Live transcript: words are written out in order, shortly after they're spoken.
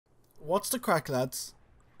What's the crack, lads?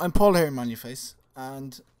 I'm Paul here, man, your face,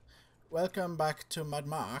 and welcome back to Mad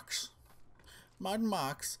Max. Mad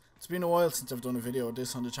Max. It's been a while since I've done a video of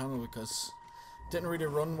this on the channel because it didn't really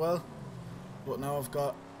run well, but now I've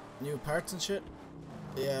got new parts and shit.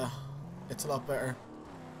 Yeah, it's a lot better.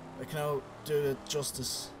 I can now do it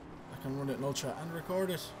justice. I can run it in Ultra and record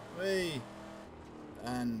it. Way.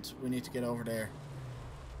 And we need to get over there.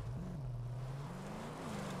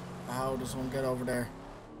 How does one get over there?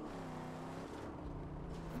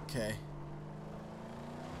 Okay.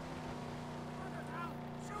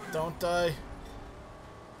 Don't die.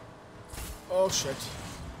 Oh shit.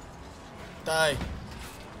 Die.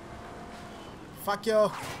 Fuck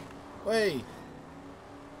you. Wait.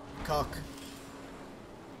 Cock.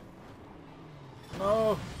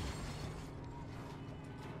 No.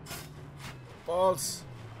 Balls.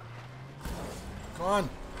 Come on.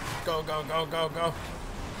 Go, go, go, go, go.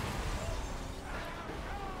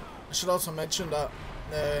 I should also mention that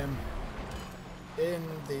in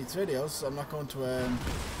these videos I'm not going to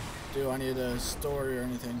do any of the story or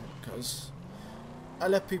anything, because I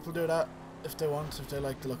let people do that if they want, if they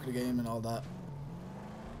like the look of the game and all that.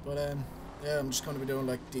 But yeah, I'm just going to be doing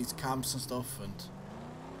like these camps and stuff and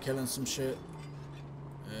killing some shit.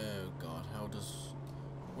 Oh god,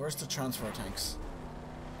 where's the transfer tanks?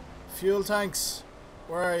 Fuel tanks!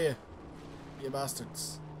 Where are you? You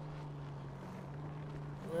bastards.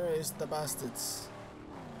 Where is the bastards?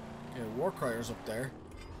 Okay, Warcrier's up there.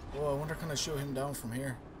 Oh, I wonder can I shoot him down from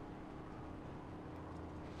here?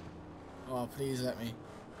 Oh, please let me.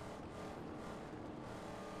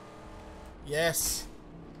 Yes!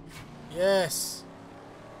 Yes!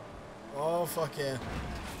 Oh, fuck yeah.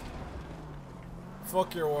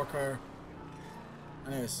 Fuck your Warcrier.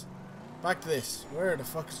 Anyways, back to this. Where the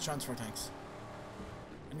fuck is transfer tanks?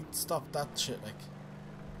 I need to stop that shit, like.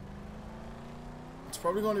 It's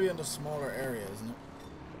probably going to be in the smaller area, isn't it?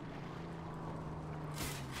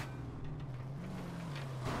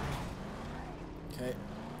 Okay.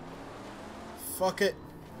 Fuck it.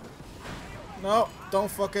 No,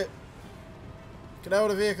 don't fuck it. Get out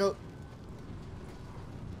of the vehicle.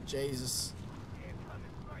 Jesus.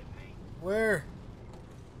 Where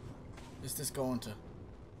is this going to?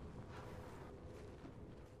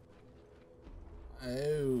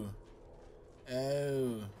 Oh.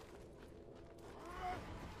 Oh.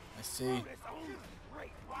 I see.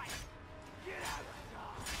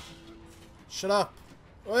 Shut up.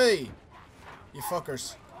 Oi! You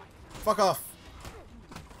fuckers. Fuck off.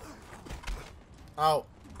 Ow.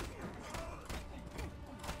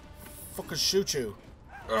 Fuckers shoot you.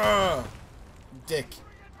 Ugh. Dick.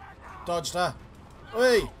 Dodge that.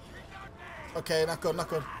 Oi! Okay, not good, not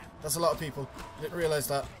good. That's a lot of people. I didn't realise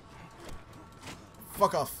that.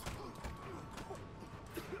 Fuck off.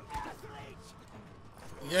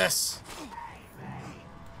 Yes!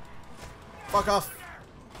 Fuck off!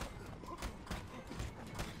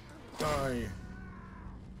 Die.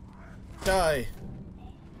 Die.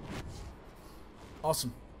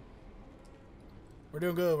 Awesome. We're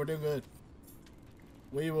doing good, we're doing good.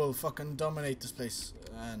 We will fucking dominate this place.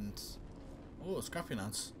 And... oh,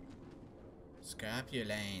 Scrapulance.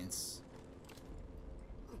 Scrapulance.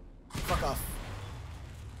 Fuck off.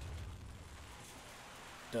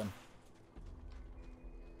 Done.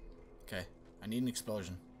 Okay, I need an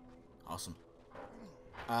explosion. Awesome.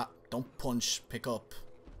 Ah, don't punch, pick up.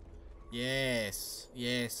 Yes,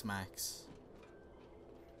 yes, Max.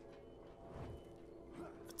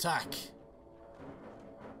 Attack.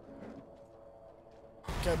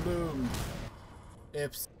 Kaboom.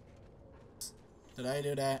 Oops. Did I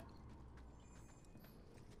do that?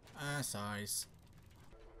 Ah, sorry.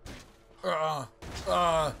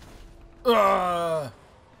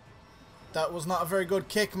 That was not a very good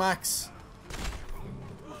kick, Max.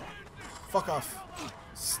 Fuck off.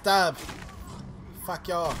 Stab. Fuck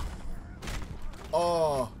y'all.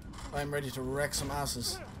 Oh, I'm ready to wreck some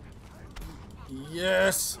asses.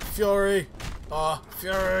 Yes, Fury. Oh,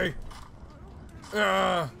 Fury.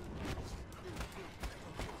 Come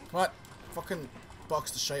on, fucking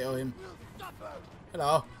box the shit out of him.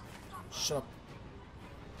 Hello. Shut up.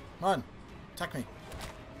 Come on, attack me.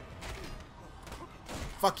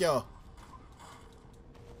 Fuck y'all.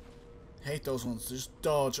 Hate those ones. They just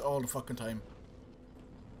dodge all the fucking time.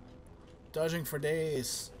 Dodging for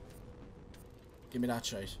days. Give me that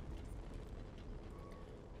shit.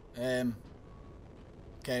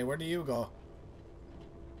 Okay, where do you go?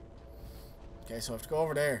 Okay, so I have to go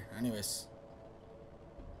over there. Anyways.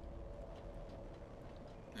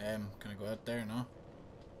 Can I go out there? No?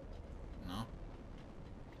 No?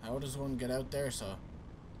 How does one get out there, so?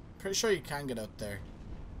 Pretty sure you can get out there.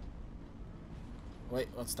 Wait,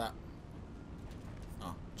 what's that?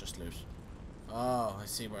 Oh, just loot. Oh, I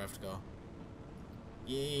see where I have to go.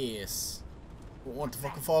 Yes. Don't want to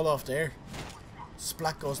fucking fall off there.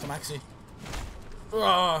 Splat goes to Maxi.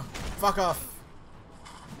 Oh, fuck off.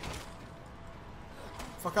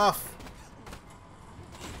 Fuck off.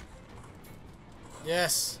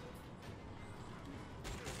 Yes.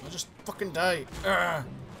 I'll just fucking die. Ugh.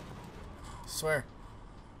 Swear.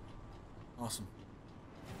 Awesome.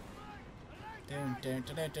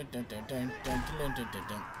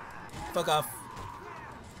 Fuck off.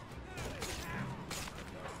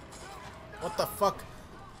 What the fuck?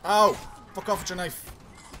 Ow! Fuck off with your knife.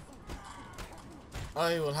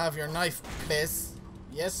 I will have your knife, please.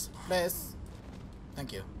 Yes, please.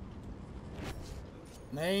 Thank you.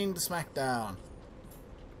 Name the smackdown.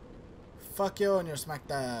 Fuck you and your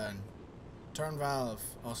smackdown. Turn valve.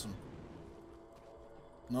 Awesome.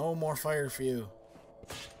 No more fire for you.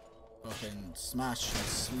 Fucking smash and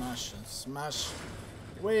smash and smash.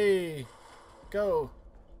 Way go.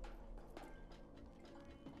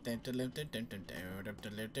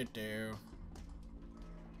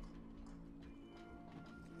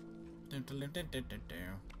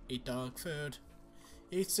 Eat dog food.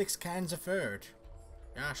 Eat 6 cans of food.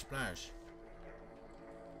 Gosh splash.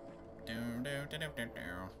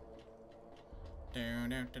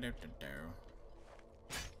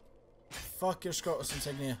 Fuck your scrotus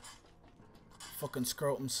insignia. Fucking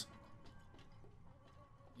scrotums.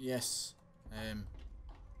 Yes.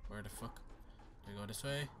 Where the fuck? Do I go this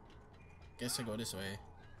way? Guess I go this way.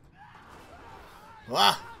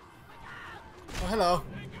 Wah! Oh, hello.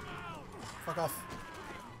 Fuck off.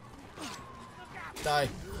 Die.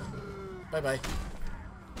 Bye bye.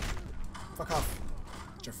 Fuck off.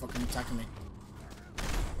 You're fucking attacking me.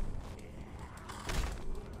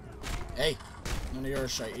 Hey! None of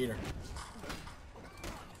yours shite either.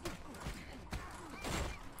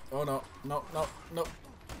 Oh no. No, no, no.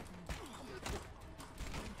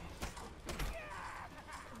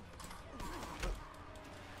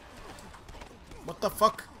 What the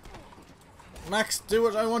fuck? Max, do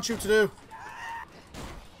what I want you to do.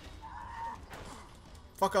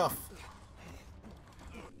 Fuck off.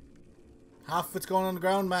 Half of it's going on the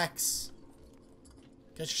ground, Max.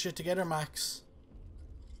 Get your shit together, Max.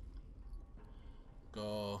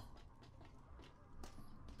 Go.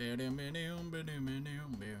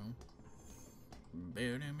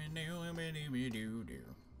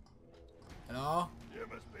 Hello? You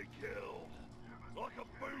must be killed. Like a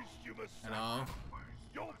beast you must Hello? suffer.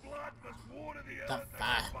 Your blood must water the The earth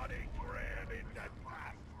fuck? and body ground in that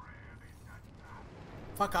path.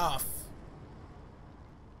 Fuck off.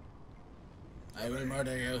 I will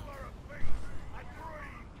murder you. You are a beast. A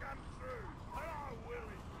dream come true. And I will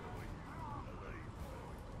enjoy you. Believe me.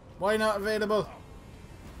 Why not available?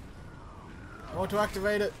 I want to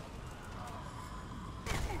activate it.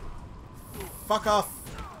 Fuck off.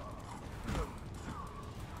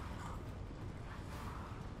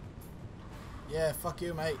 Yeah, fuck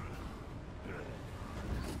you, mate.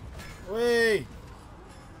 Whee!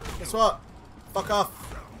 Guess what? Fuck off.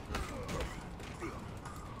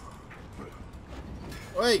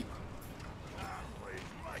 Wait.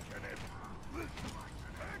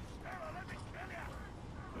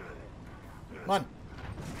 Come on.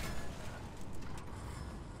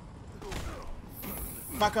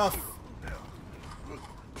 Fuck off.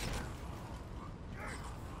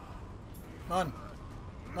 Come on.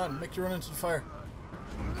 Come on, make you run into the fire.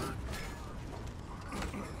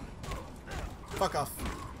 Fuck off.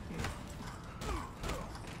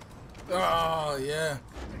 Oh, yeah.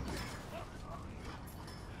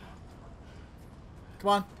 Come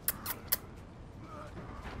on.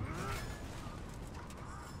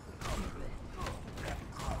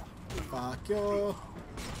 Fuck you.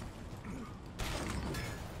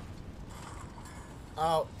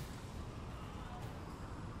 Ow.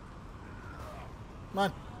 Come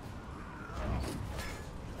on.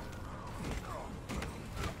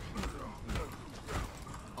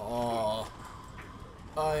 Oh.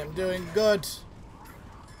 I am doing good.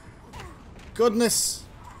 Goodness.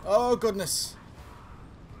 Oh, goodness.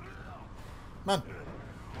 Man.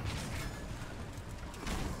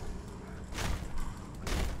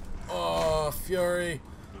 Oh, fury.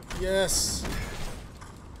 Yes.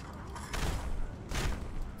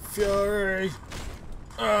 Fury.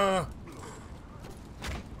 Oh,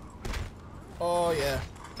 yeah.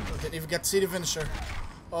 Didn't even get to see the finisher.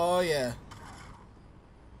 Oh, yeah.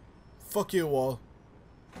 Fuck you, wall.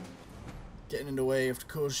 Getting in the way of the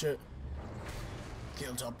cool shit.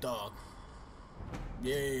 Kill top dog.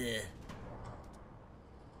 Yeah.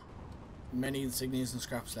 Many insignias and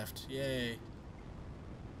scraps left. Yay.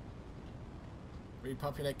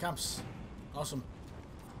 Repopulate camps. Awesome.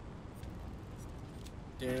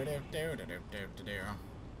 There.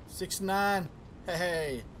 69.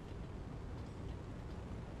 Hey.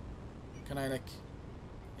 Can I like?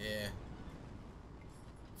 Yeah.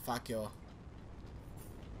 Fuck you.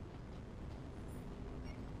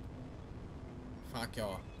 Fuck you.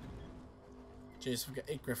 Jeez, we've got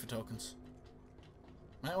 8 Griffith tokens.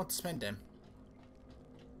 Might want to spend them.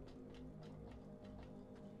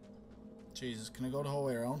 Jesus, can I go the whole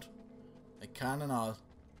way around? I can and all.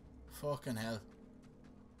 Fucking hell.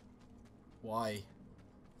 Why?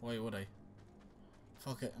 Why would I?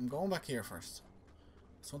 Fuck it, I'm going back here first.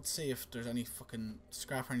 Just want to see if there's any fucking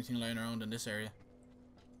scrap or anything lying around in this area.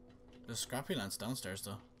 There's scrappy lance downstairs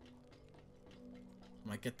though.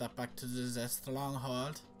 Might get that back to the Zest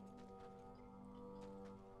Longhold.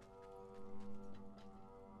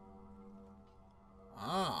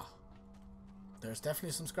 Ah. There's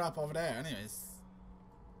definitely some scrap over there anyways.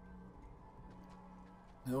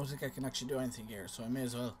 I don't think I can actually do anything here, so I may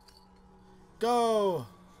as well. Go!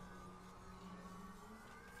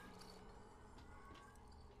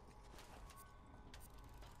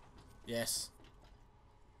 Yes.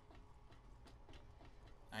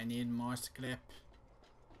 I need more scrap.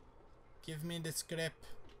 Give me the scrap.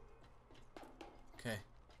 Okay.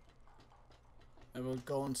 I will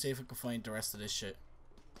go and see if I can find the rest of this shit.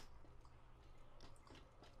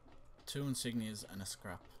 2 insignias and a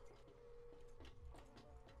scrap.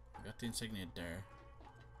 I got the insignia there.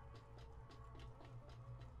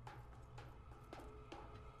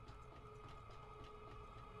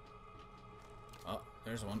 Oh,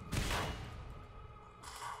 there's one.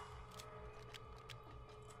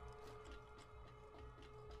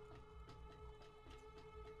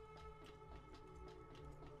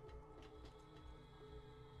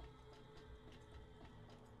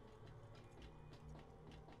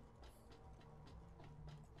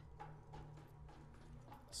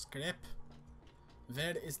 Scrap.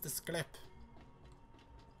 Where is the scrap?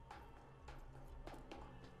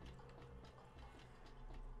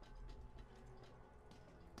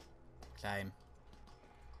 Climb.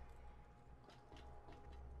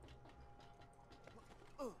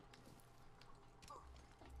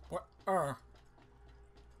 What?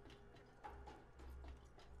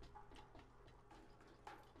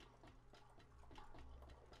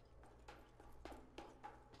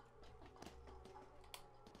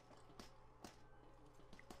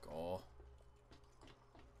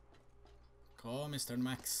 Go, Mr.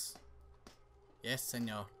 Max. Yes,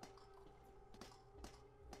 senor.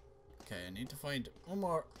 Okay, I need to find one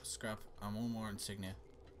more scrap and one more insignia.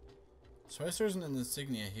 So I there's an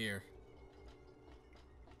insignia here.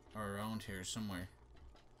 Or around here somewhere.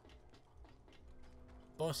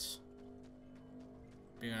 But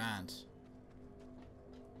be grand.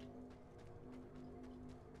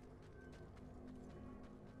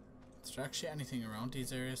 Is there actually anything around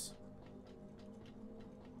these areas?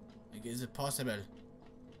 Like, is it possible?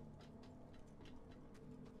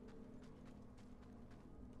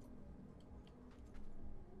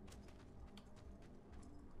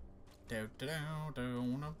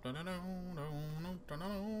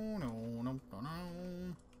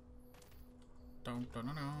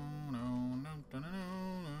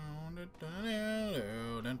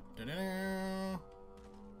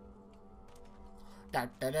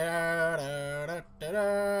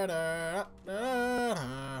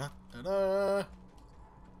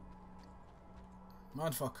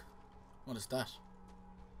 Man, fuck. What is that?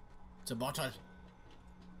 It's a bottle.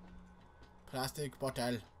 Plastic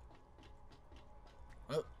bottle.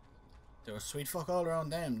 Well, there was sweet fuck all around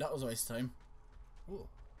them. That was a waste of time. Ooh.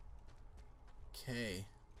 Okay.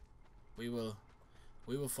 We will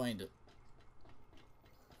find it.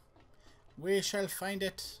 We shall find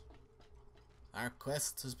it. Our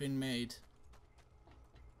quest has been made.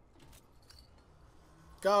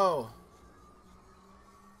 Go!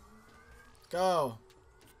 Go!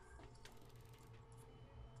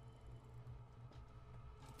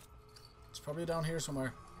 It's probably down here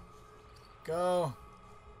somewhere. Go!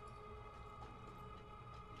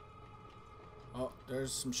 Oh,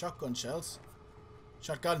 there's some shotgun shells.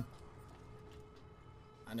 Shotgun!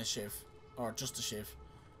 And a shiv. Or just a shiv.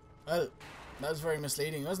 Well, that was very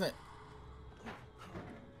misleading, wasn't it?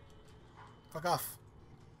 Fuck off.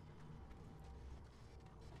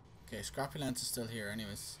 Okay, Scrappy Lance is still here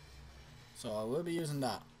anyways. So I will be using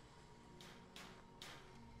that.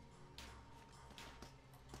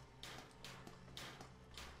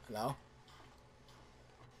 Hello?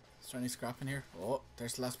 Is there any scrap in here? Oh,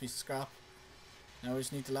 there's the last piece of scrap. Now we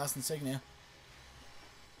just need the last insignia.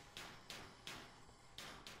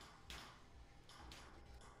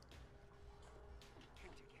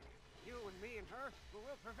 You and me and her, we'll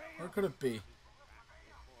prevail. Where could it be?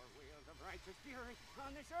 righteous fury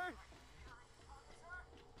on this earth.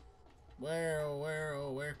 Where, oh, where,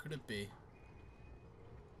 oh, where could it be?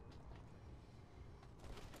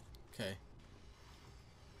 Okay.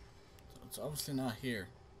 So it's obviously not here.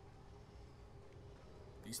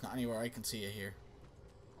 At least not anywhere I can see it here.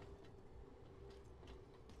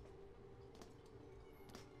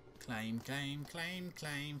 Claim, claim, claim,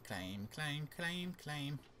 claim, claim, claim, claim,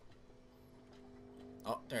 claim.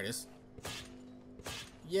 Oh, there it is.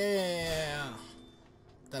 Yeah!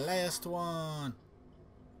 The last one!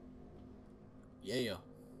 Yeah.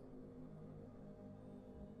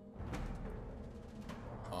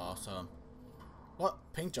 Awesome. What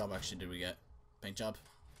paint job actually did we get? Paint job.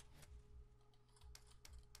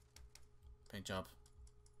 Paint job.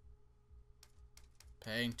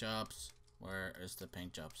 Paint jobs. Where is the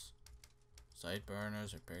paint jobs? Side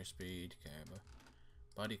burners, repair speed, carbo.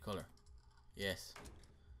 Body color. Yes.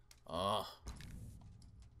 Oh.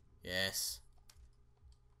 Yes.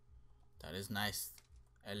 That is nice.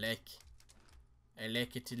 I like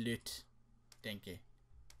it a lot. Thank you.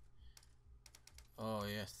 Oh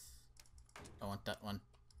yes. I want that one.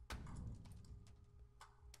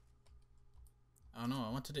 Oh no,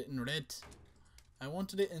 I wanted it in red. I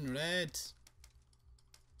wanted it in red.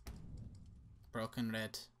 Broken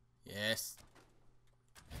red. Yes.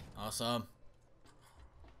 Awesome.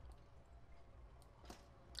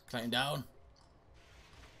 Climb down.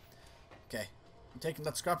 Okay. I'm taking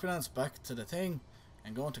that scrapulance back to the thing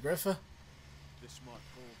and going to Griffa.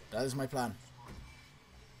 That is my plan.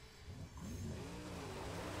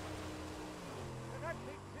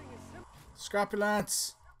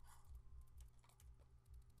 Scrapulance!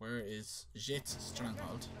 Where is Jet's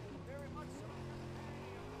stronghold?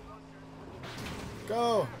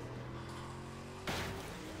 Go!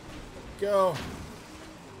 Go!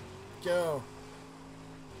 Go!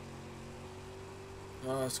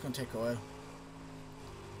 Oh, it's gonna take a while.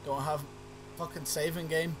 Don't have fucking saving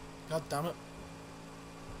game. God damn it.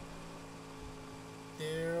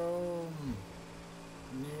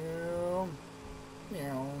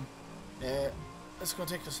 No. Yeah, it's gonna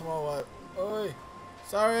take a small while. Oi!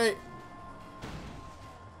 Sorry!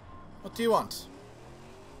 What do you want?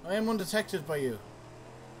 I am undetected by you.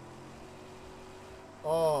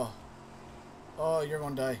 Oh. Oh, you're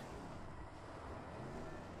gonna die.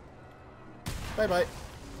 Bye bye.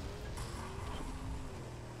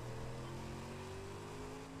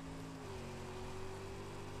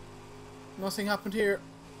 Nothing happened here.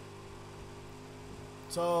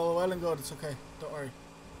 It's all well and good, it's okay. Don't worry.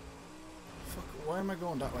 Fuck, why am I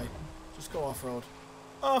going that way? Just go off-road.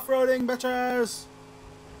 Off-roading, bitches!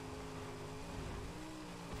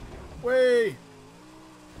 Way!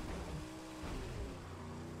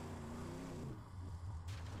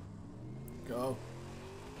 Go.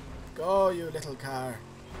 Go, you little car.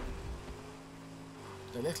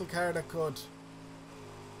 The little car that could.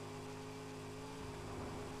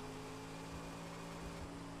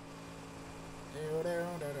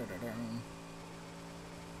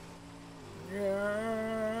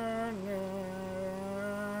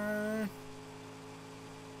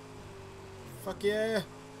 Fuck yeah.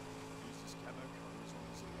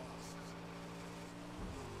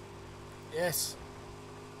 Yes.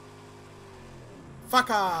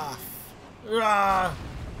 Fuck off. There's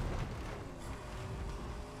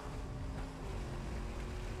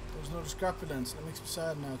no scrapulence. That makes me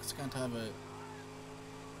sad now because I can't have it.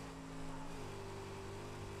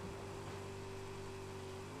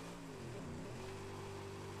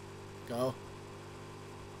 Go.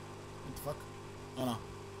 What the fuck? Oh no.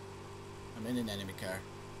 I'm in an enemy car.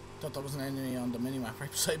 Thought there was an enemy on the minimap right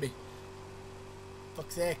beside me.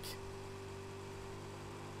 Fuck's sake.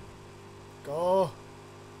 Go.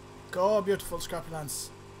 Go, beautiful scrapulance.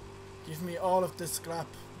 Give me all of this scrap.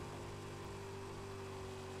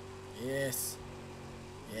 Yes.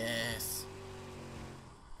 Yes.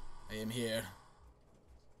 I am here.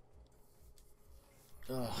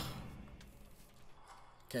 Ugh.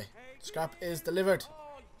 Okay. Scrap is delivered.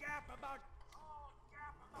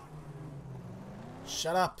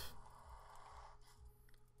 Shut up.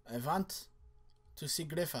 I want to see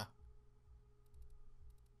Griffa.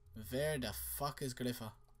 Where the fuck is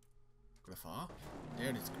Griffa? Griffa? There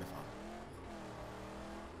it is, Griffa.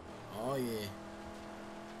 Oh yeah.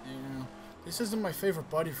 Yeah. This isn't my favorite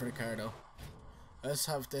body for the car though. Let's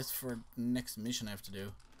have this for the next mission I have to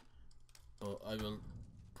do. But I will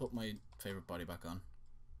put my favorite body back on.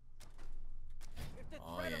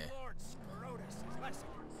 Oh yeah.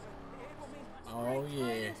 Oh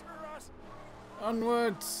yeah.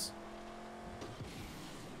 Onwards.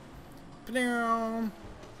 Pnow.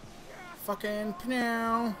 Fucking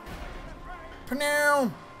pnow.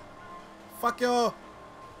 Pnow. Fuck you!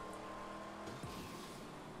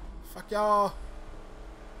 Fuck you!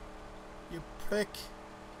 You prick!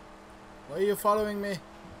 Why are you following me?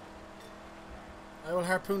 I will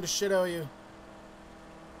harpoon the shit out of you.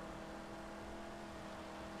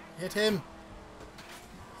 Hit him!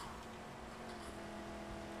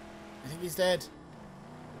 I think he's dead.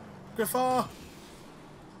 Griffa!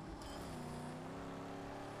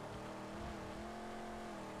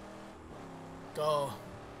 Go.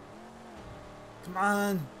 Come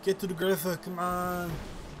on, get to the Griffa, come on.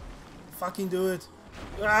 Fucking do it.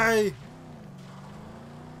 Aye!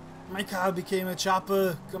 My car became a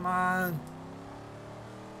chopper, come on.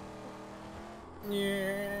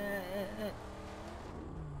 Yeah.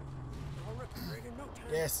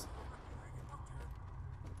 Yes.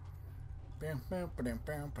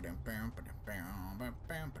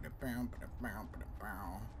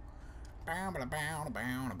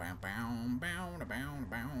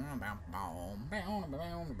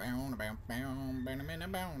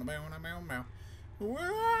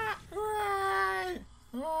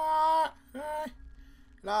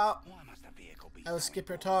 No. I will skip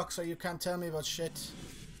your talk so you can't tell me about shit.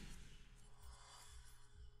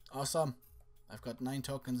 Awesome. I've got 9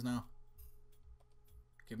 tokens now.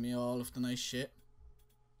 Give me all of the nice shit.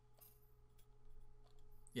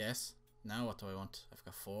 Yes. Now what do I want? I've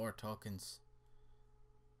got 4 tokens.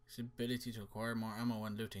 It's the ability to acquire more ammo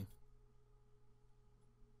when looting.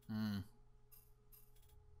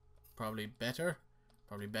 Probably better.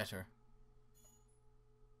 Probably better.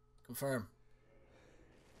 Confirm.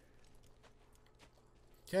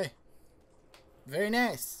 Okay. Very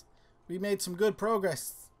nice. We made some good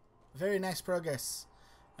progress. Very nice progress.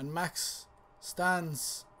 And Max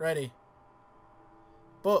stands ready.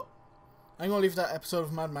 But I'm going to leave that episode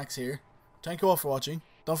of Mad Max here. Thank you all for watching.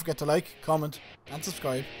 Don't forget to like, comment and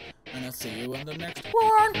subscribe. And I'll see you in the next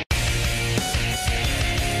one.